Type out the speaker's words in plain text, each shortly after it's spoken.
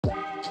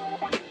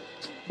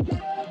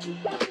On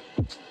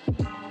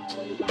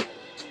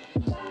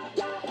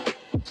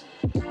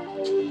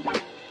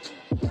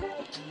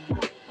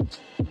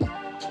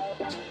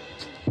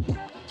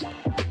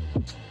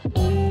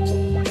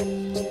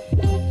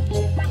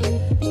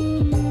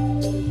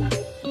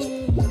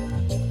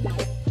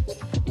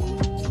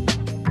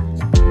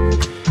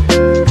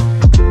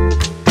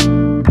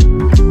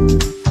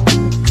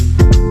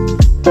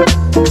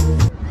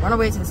our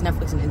way to this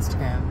Netflix and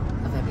Instagram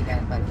event we got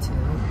invited to.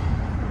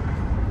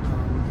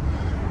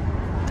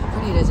 How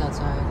pretty it is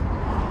outside.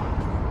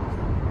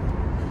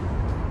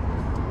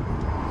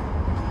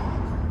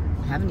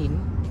 I haven't eaten,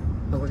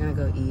 but we're gonna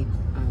go eat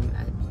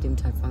at Dim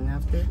Tai Fung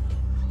after.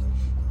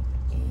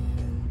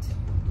 And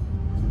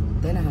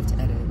then I have to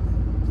edit.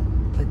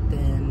 But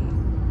then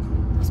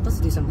I was supposed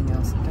to do something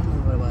else. I don't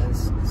remember what it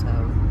was. So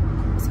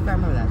let's see if I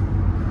remember that.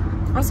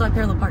 Also, I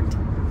parallel parked.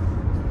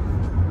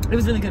 It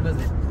was really good,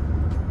 wasn't it?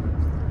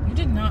 You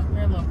did not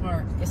parallel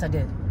park. Yes, I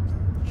did.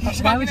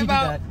 Why would you do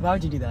that? Why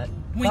would you do that?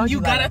 When you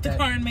got out the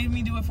car and made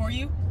me do it for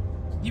you?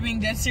 You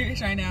being dead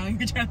serious right now?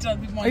 You're trying to tell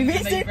people you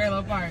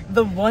parallel park.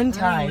 The one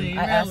time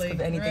I asked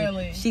for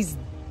anything, she's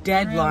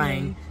dead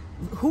lying.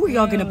 Who are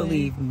y'all gonna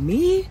believe?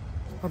 Me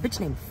or a bitch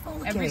named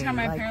Pookie? Every time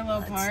I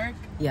parallel park.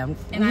 Yeah,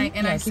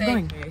 I keep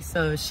going.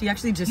 So she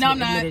actually just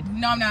admitted.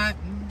 No, I'm not.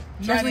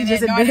 She actually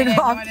just admitted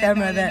off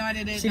camera that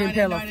she didn't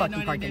parallel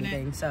fucking park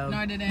anything. So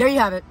there you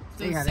have it.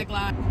 There you have it.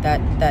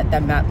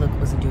 That matte look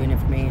wasn't doing it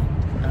for me.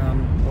 But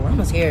we're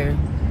almost here.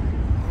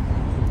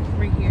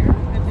 Right here?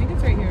 I think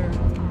it's right here.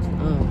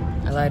 Oh,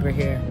 I lied, right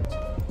here.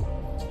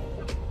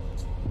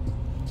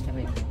 Okay,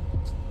 wait.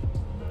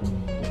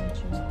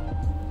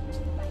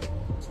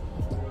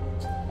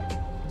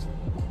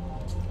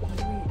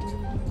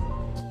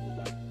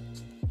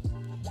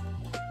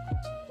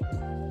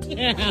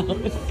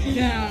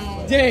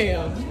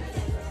 Damn.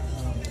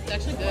 It's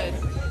actually good.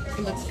 It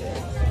looks good.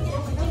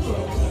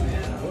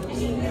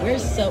 We're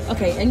so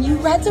okay, and you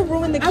had to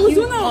ruin the cute. I was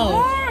doing that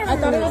hard. I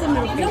thought it was a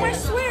middle finger. No, I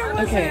swear it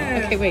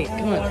wasn't. Okay, wait,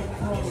 come on.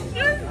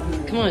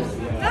 Come on.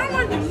 I don't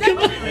want to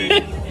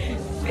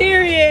do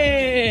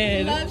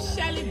Period. Love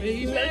Shelly,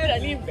 baby. Love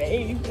Shelly,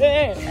 baby.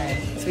 Okay,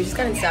 so we just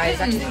got inside.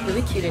 It's actually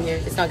really cute in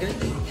here. It's not good.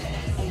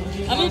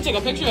 I need to take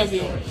a picture of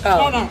you. Oh.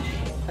 Hold on.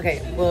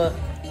 Okay, well.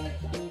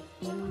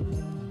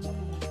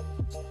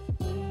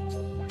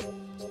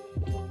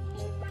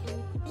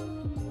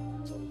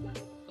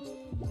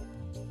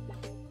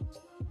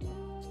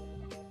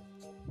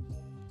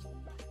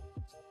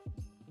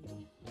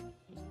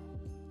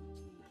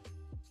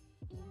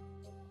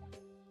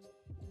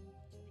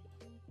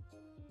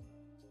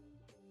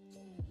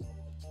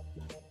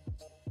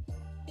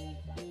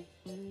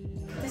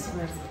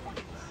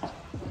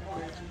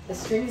 The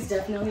string is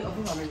definitely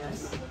overwhelming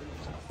us.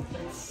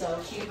 It's so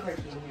cute and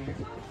quirky in here.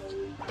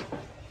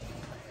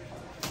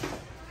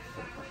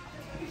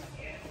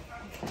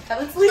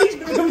 Let's leave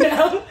the room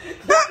now.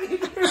 Let's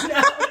leave the room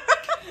now.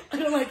 I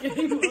don't like it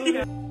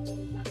anymore.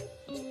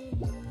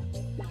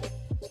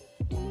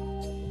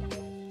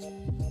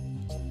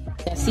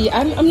 Yeah, see,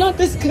 I'm not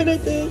this good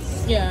at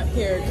this. Yeah,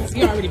 here, because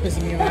you're already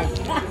pissing me off.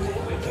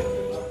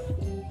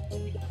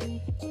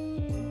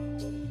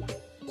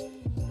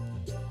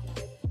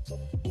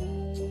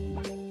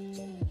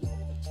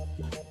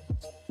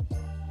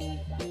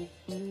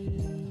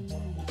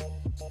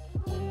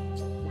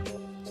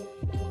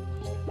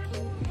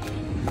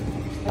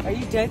 Are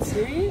you dead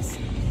serious? This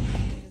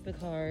is the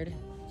card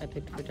I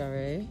picked for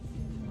Dare.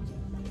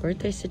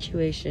 Birthday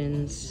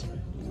situations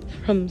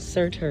from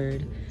Sir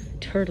Turd,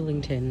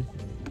 Turtlington,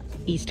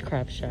 East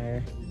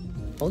Crabshire.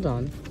 Hold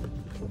on.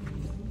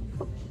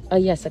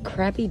 Yes, a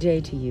crappy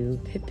day to you.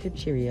 Pip pip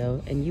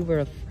cheerio. And you were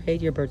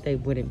afraid your birthday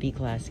wouldn't be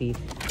classy.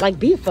 Like,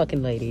 be a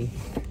fucking lady.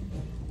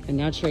 And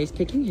now Trey's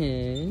picking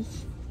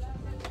his.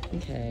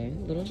 Okay, a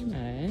little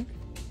dramatic.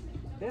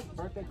 This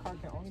birthday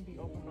card can only be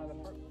opened by the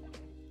first.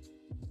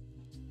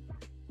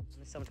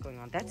 There's so much going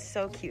on. That's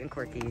so cute and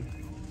quirky.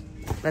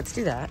 Let's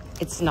do that.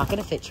 It's not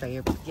gonna fit,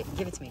 Trey.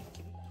 Give it to me.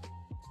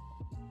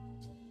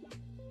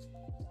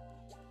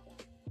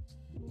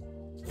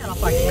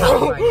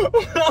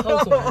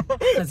 Hold on.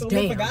 Because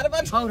damn.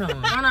 Hold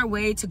on. We're on our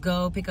way to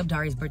go pick up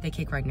Dari's birthday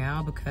cake right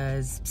now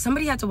because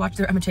somebody had to watch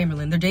their Emma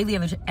Chamberlain, their daily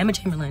Emma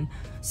Chamberlain.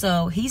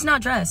 So he's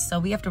not dressed, so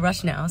we have to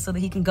rush now so that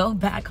he can go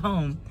back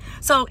home.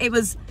 So it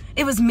was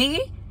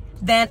me,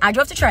 then I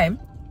drove to Trey, and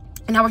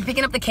now we're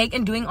picking up the cake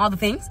and doing all the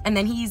things, and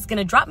then he's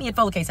gonna drop me at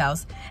Foloke's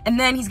house, and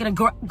then he's gonna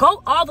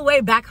go all the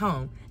way back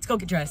home to go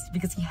get dressed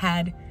because he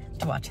had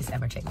to watch his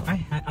Emma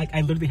Chamberlain.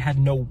 I literally had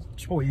no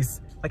choice.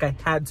 Like, I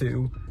had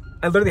to.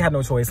 I literally had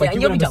no choice. Like, yeah,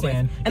 and you you'll be dealt with.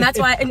 And that's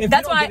why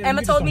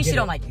Emma told me she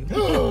don't like you.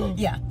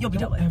 Yeah, you'll be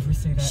dealt with. Don't ever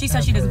say that. She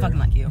said she doesn't fucking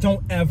like you.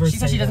 Don't ever say that. She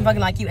said she doesn't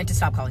fucking like you and to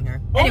stop calling her.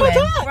 Oh anyway, my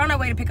God. We're on our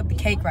way to pick up the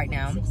cake right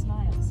now.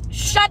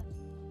 Shut.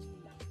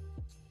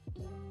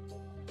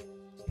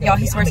 Y'all,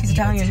 he swears he's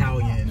Italian.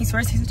 He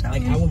swears he's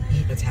Italian. Like, I will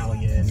eat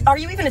Italian. Are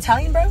you even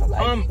Italian, bro?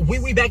 Like,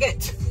 oui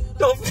baguette.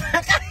 Oh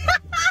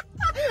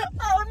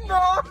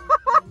no.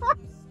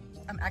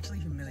 I'm actually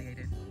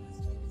humiliated.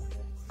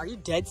 Are you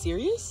dead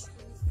serious?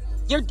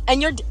 You're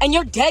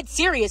dead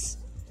serious.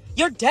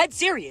 You're dead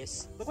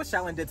serious. Look what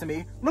Challan did to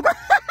me. Look.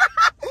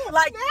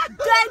 Like,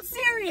 dead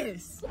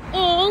serious.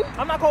 Oh.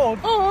 I'm not cold.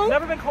 Oh.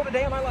 Never been cold a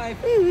day in my life.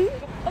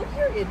 Oh,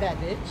 period, that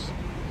bitch.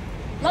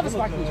 Love a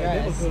sparkly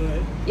dress. They look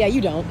good. Yeah,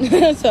 you don't.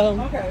 So.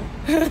 Okay.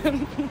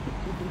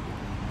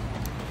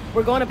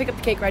 We're going to pick up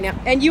the cake right now.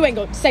 And you ain't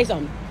going to say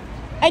something.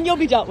 And you'll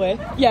be dealt with.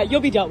 Yeah,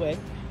 you'll be dealt with.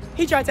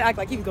 He tried to act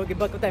like he can go get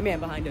bucked with that man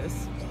behind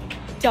us.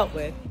 Dealt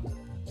with.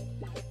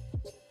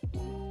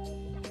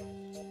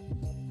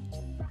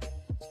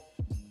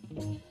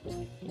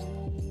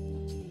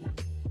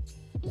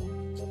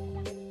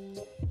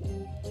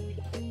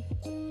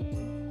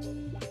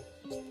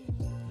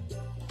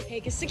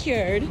 Cake is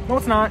secured. No,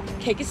 it's not.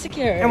 Cake is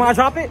secured. And when I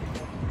drop it,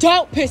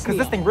 don't piss me because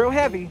this off. thing real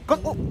heavy.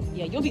 Oh.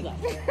 Yeah, you'll be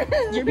left.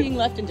 You're being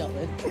left and dealt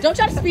with. Don't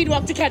try to speed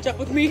walk to catch up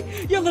with me,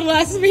 you little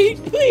ass speed,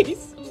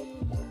 please.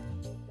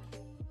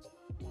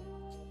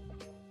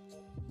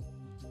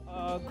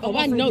 Oh,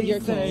 I know you're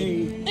cold.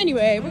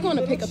 Anyway, we're going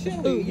to pick up the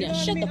food now.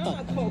 Shut the fuck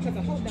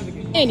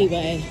up.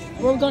 Anyway,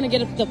 we're going to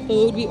get up the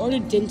food. We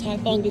ordered Din Tai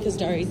Fung because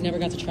Dari's never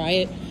got to try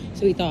it.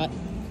 So we thought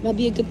that'd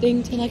be a good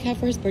thing to like have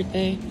for his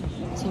birthday.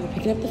 So we're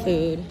picking up the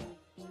food.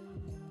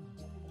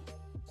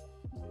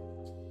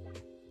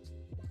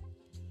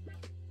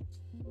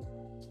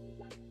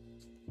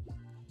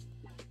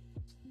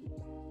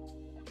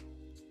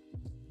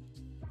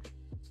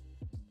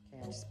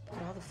 Just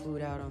put all the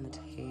food out on the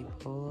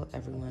table.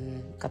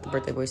 Everyone got the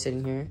birthday boy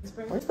sitting here.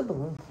 Where's the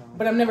balloon from?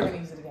 But I'm never gonna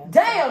use it again.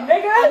 Damn,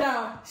 nigga! I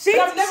know. We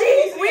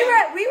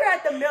were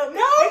at the milk.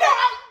 No, we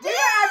were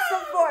at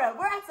Sephora.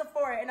 We're at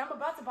Sephora, and I'm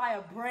about to buy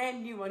a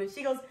brand new one. And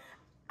she goes,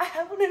 "I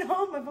have one at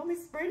home. I've only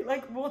sprayed it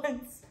like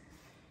once."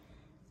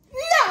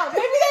 No, maybe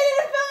they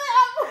didn't fill it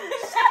up.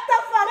 Shut the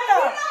fuck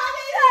up.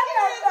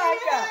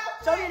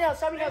 Show me your nails.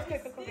 Show me your nails.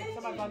 Quick.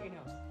 Show my fucking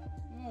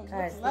nails.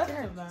 Guys, look at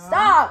her.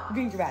 Stop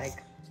being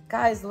dramatic.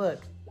 Guys,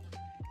 look.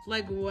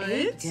 Like what?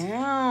 8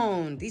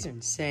 down. These are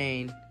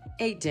insane.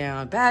 8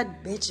 down.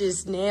 Bad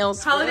bitches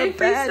nails. Holiday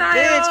bad freestyle.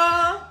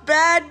 bitch.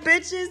 Bad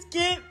bitches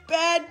get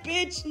bad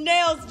bitch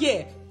nails.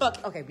 Yeah.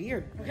 Fuck. Okay, but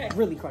you're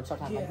really crunch on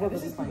time. Yeah, We're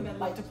this really is something funny.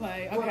 I'd like to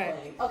play. We're Okay.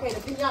 playing. Okay,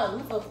 the pinata. Let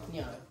me flip the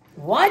pinata.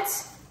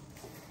 What?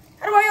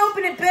 How do I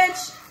open it,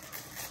 bitch?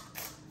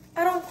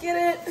 I don't get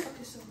it.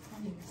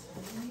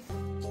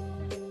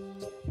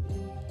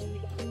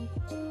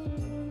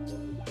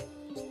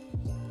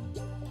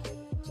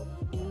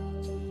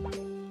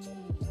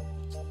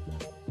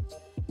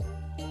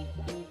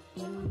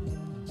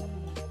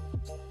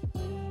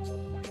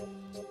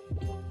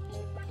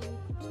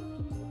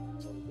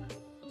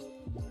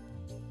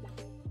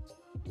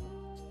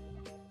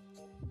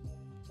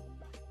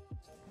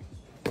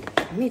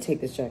 Let me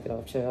take this jacket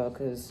off, child,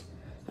 because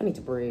I need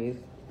to breathe.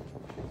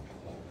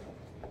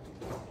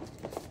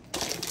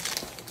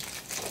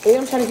 Maybe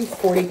I'm trying to do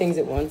 40 things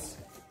at once.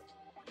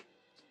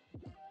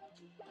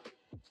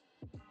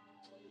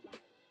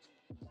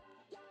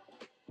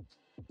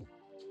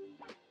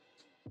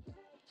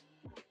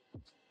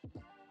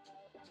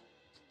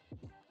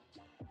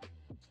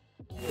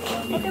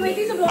 Okay, wait,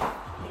 these are blocked.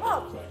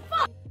 Oh,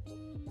 fuck.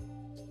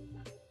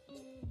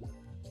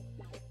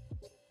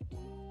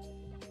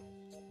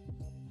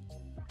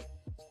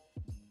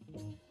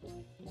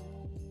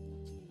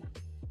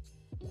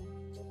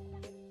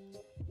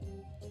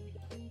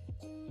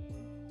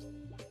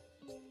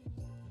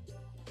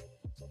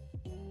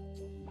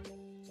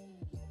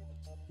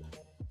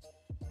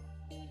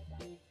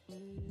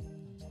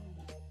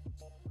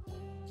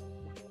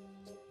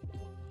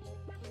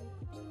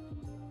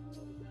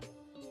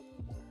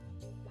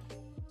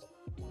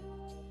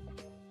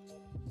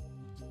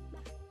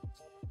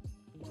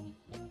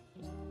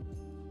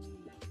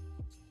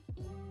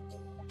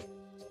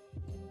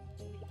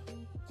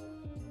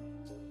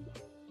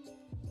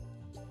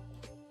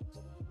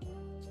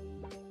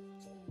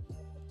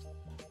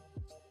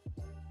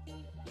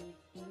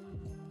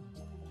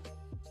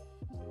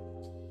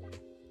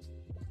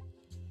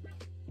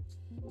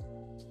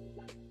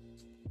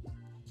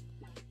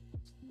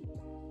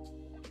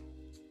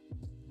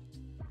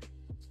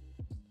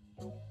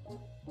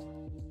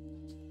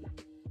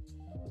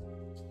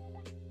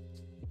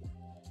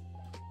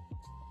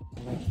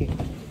 Like here.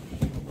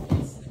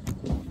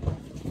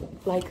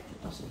 Like.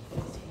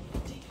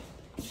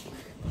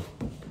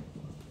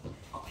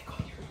 Oh my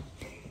god, you're.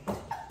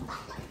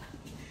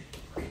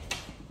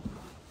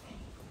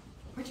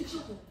 Where'd you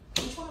shut the?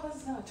 Which one of us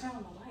is gonna turn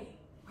on the light?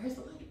 Where's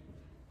the light?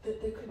 The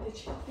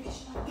kitchen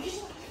light here. You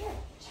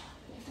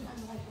have to find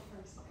the light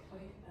first. Okay,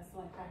 wait. That's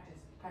like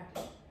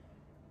practice.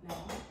 No,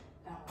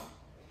 that one.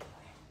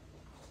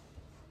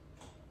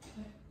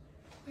 Okay.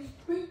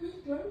 Wait.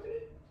 Do I open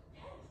it?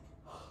 Yes.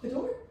 The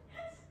door?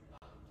 Yes.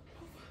 Oh,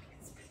 fuck.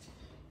 It's bitch.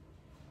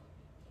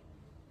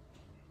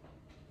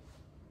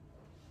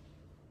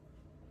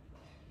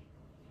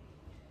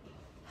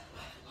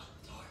 Lock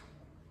the door.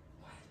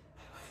 What?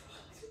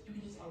 You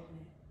can just open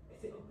it.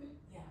 Is it open?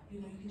 Yeah. You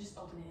can just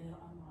open it and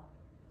it'll unlock.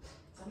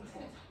 So I'm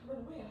gonna run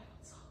away. I have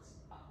socks.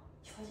 Oh.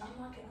 You like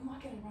unlock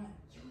it and run.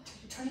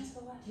 You turn it to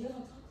the left. You have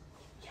socks?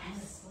 Yeah.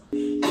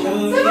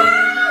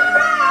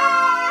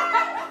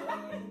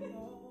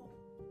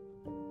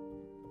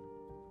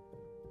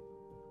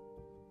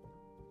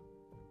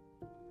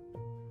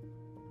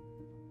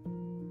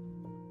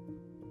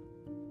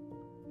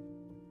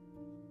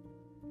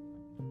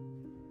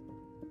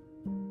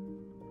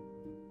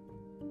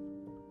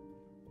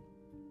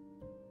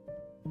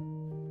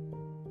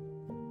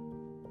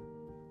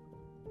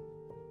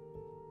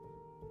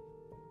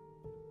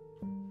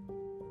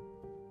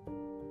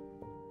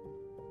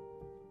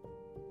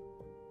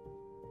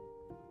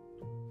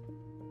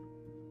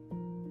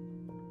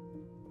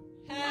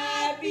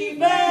 Happy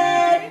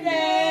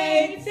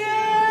birthday to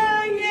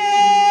you.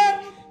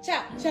 Cha,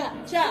 cha,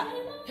 cha.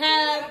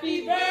 Happy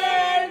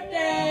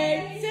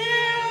birthday to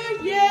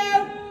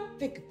you.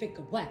 Ficka,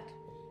 ficka, whack.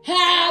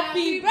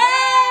 Happy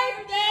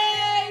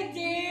birthday,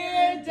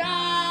 dear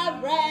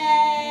Darby.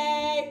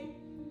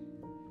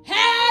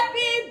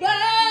 Happy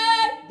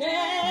birthday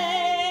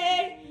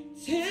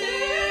to you.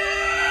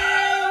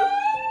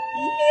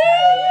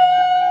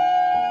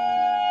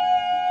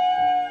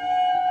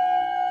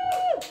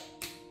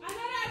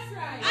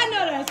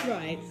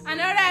 I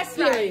know that's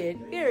right.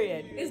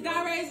 Period. It's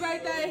Darby's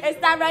birthday. It's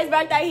Darby's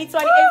birthday. He's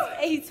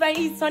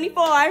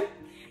 24.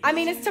 I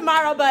mean, it's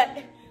tomorrow,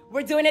 but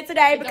we're doing it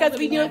today because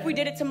we knew if we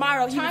did it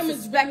tomorrow, he would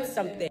suspect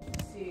something.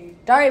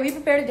 Dari, we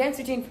prepared a dance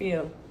routine for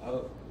you.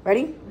 Oh.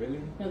 Ready?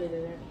 Really? No, they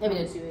didn't. Yeah, we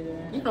did.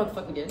 You know what the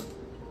fuck we did.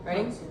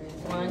 Ready?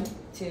 1, 2,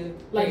 3.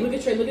 Like, look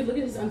at Trey. Look at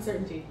his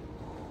uncertainty.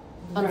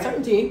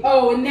 Uncertainty. Right.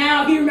 Oh, and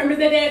now he remembers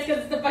the dance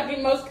because it's the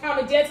fucking most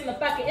common dance on the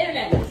fucking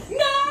internet.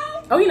 No!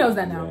 Oh, he knows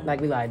that now. Like,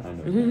 we lied.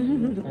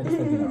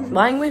 know.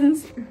 Lying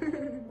wins.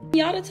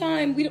 Y'all the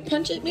time we don't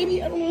punch it,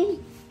 maybe, I don't know.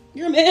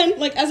 You're a man.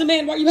 Like, as a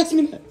man, why are you asking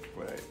me that?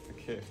 Wait,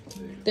 okay.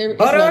 There is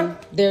Butter? none.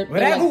 There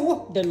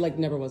like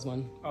never was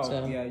one. Oh,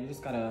 so. yeah, you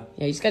just gotta...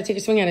 Yeah, you just gotta take a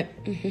swing at it.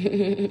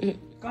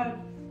 Go ahead.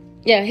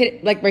 Yeah, hit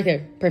it, like, right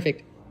there.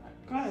 Perfect.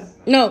 Go ahead.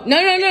 No,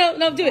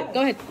 do it.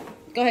 Go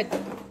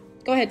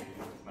ahead.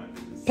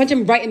 Punch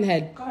him right in the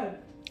head. Go ahead.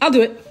 I'll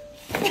do it.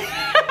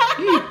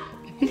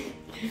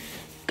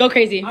 Go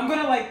crazy. I'm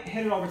gonna, like,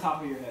 hit it over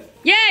top of your head.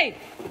 Yay!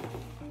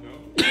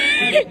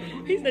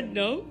 He said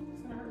no.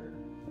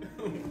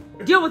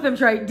 Deal with him,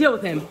 Trey. Deal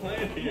with him.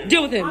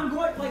 Deal with him. I'm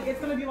going, like, it's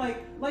gonna be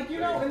like, you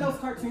know, in those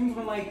cartoons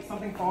when, like,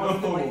 something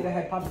falls and, like, the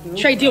head pops through?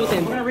 Trey, deal with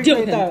him. Deal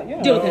with him.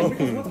 Yeah. Deal with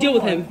him. Deal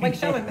with him. Like,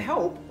 Challan,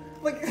 help.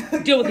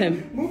 Like, Deal with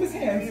him. Move his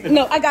hands.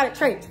 No, I got it.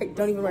 Trey,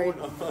 don't even worry.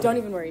 Don't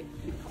even worry.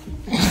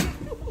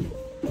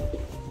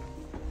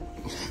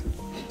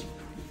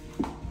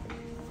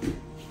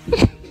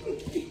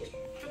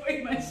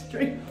 My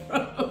straight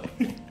throat.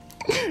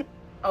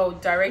 Oh,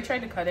 Darby tried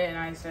to cut it, and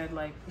I said,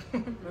 like,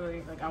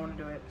 really, like, I want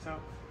to do it. So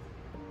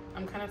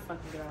I'm kind of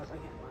fucking it up. I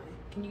can't lie.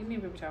 Can you give me a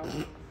paper towel?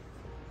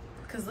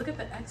 Because look at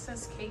the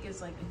excess cake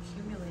is like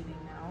accumulating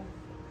now.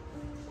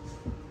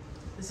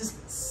 This is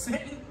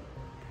insane.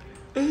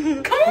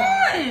 Come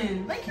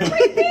on! Like, you're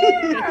right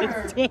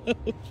there!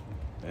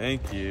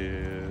 Thank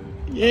you.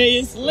 Yeah,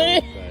 it's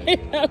lit.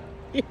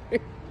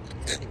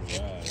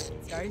 It's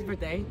Dari's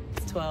birthday.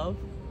 It's 12.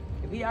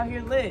 We out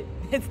here lit.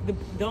 It's the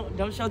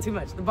don't show too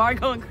much. The bar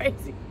going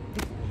crazy.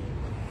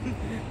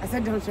 I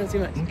said don't show too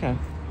much. Okay.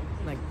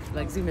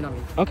 Like zoom in on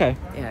me. Okay.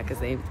 Yeah,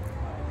 cause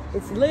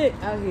it's lit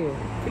out here.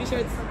 Pretty sure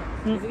it's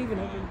is it even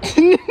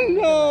open?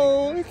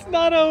 No, it's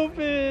not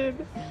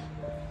open.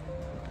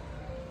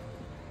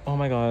 Oh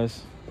my gosh.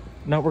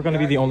 No, we're gonna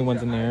be the only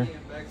ones in there.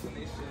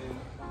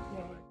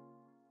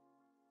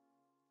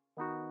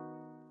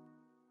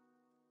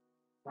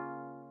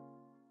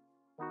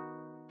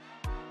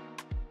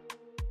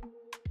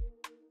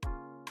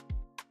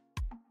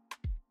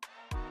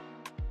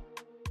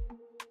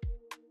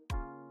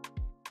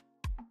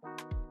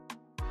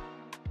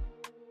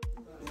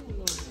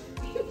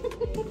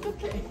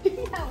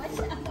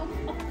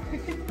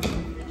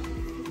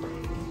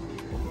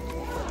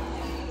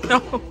 No.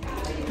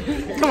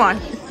 Come on.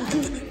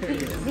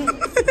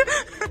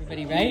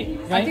 Everybody,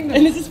 right?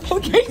 And this is so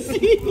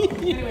crazy.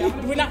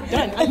 We're not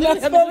done. I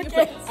literally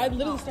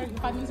started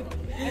 5 minutes ago.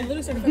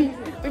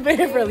 We've been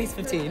here for at least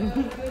 15.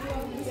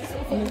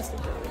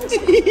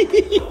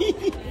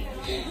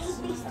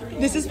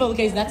 This is full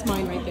case. That's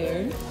mine right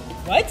there.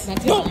 What?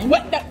 That's No, mine.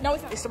 what? No,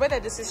 it's the way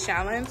that this is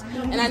challenged,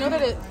 and I know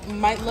that it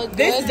might look good.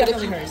 This is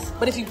definitely hers.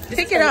 But if you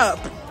pick it up,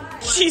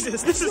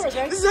 Jesus, this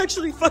is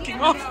actually fucking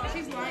awful.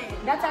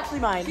 That's actually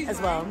mine as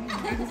well.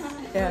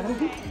 Yeah.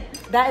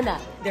 That and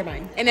that. They're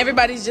mine. And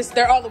everybody's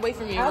they're all away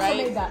from you, I also right?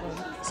 made that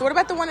one. So what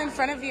about the one in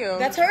front of you?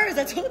 That's hers.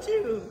 I told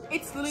you.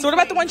 It's So what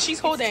about the one she's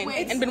holding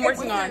and been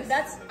working on?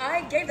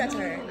 I gave that to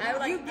her. I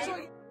was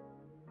like.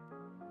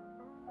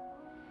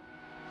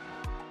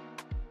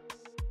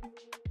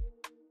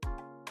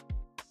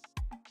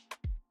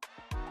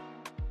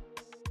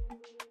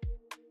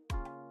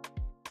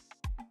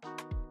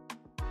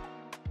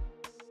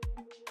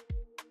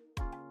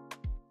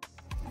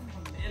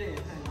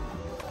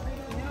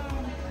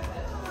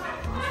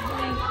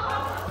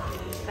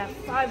 That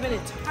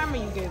 5-minute timer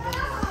you gave them.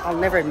 I'll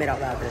never admit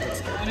out loud that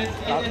it's good.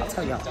 I'll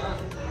tell y'all.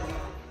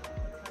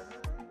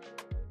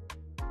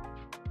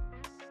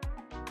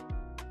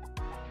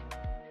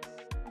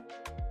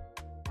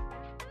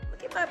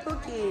 my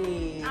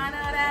pookie. I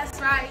know that's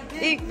right.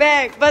 Big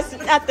bag,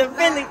 busting out the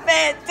Philly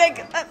fan. Take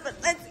it up, but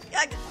let's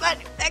get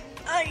money back.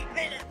 Okay.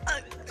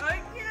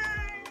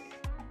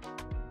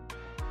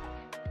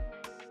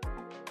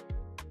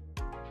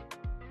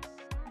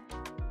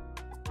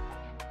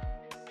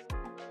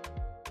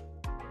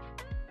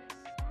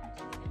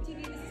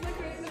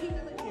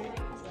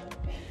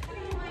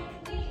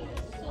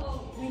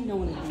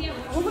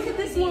 Oh, look at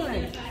this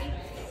one.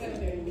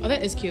 Oh,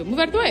 that is cute. Move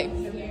out of the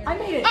way. I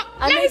made it. Oh,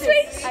 I made nice,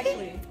 this. sweet.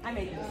 Actually, I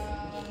made this.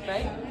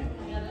 Right?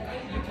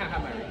 You can't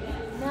have my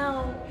ring.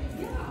 Now,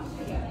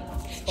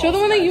 Show the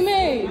one that you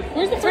made.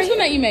 Where's the first one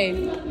that you made?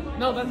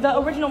 No, that's the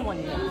original one.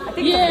 I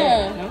think.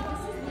 Yeah. It's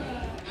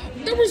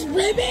no? There was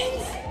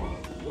ribbons?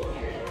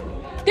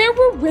 There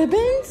were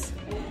ribbons?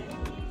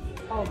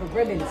 Oh, the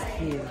ribbon's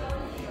cute.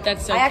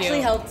 That's so I cute.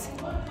 actually helped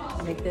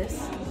make this.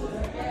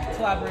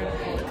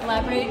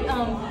 collaborate.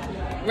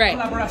 Right.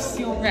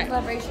 Collaboration. Right.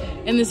 Collaboration.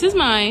 And this is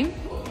mine.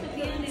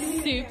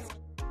 Soups.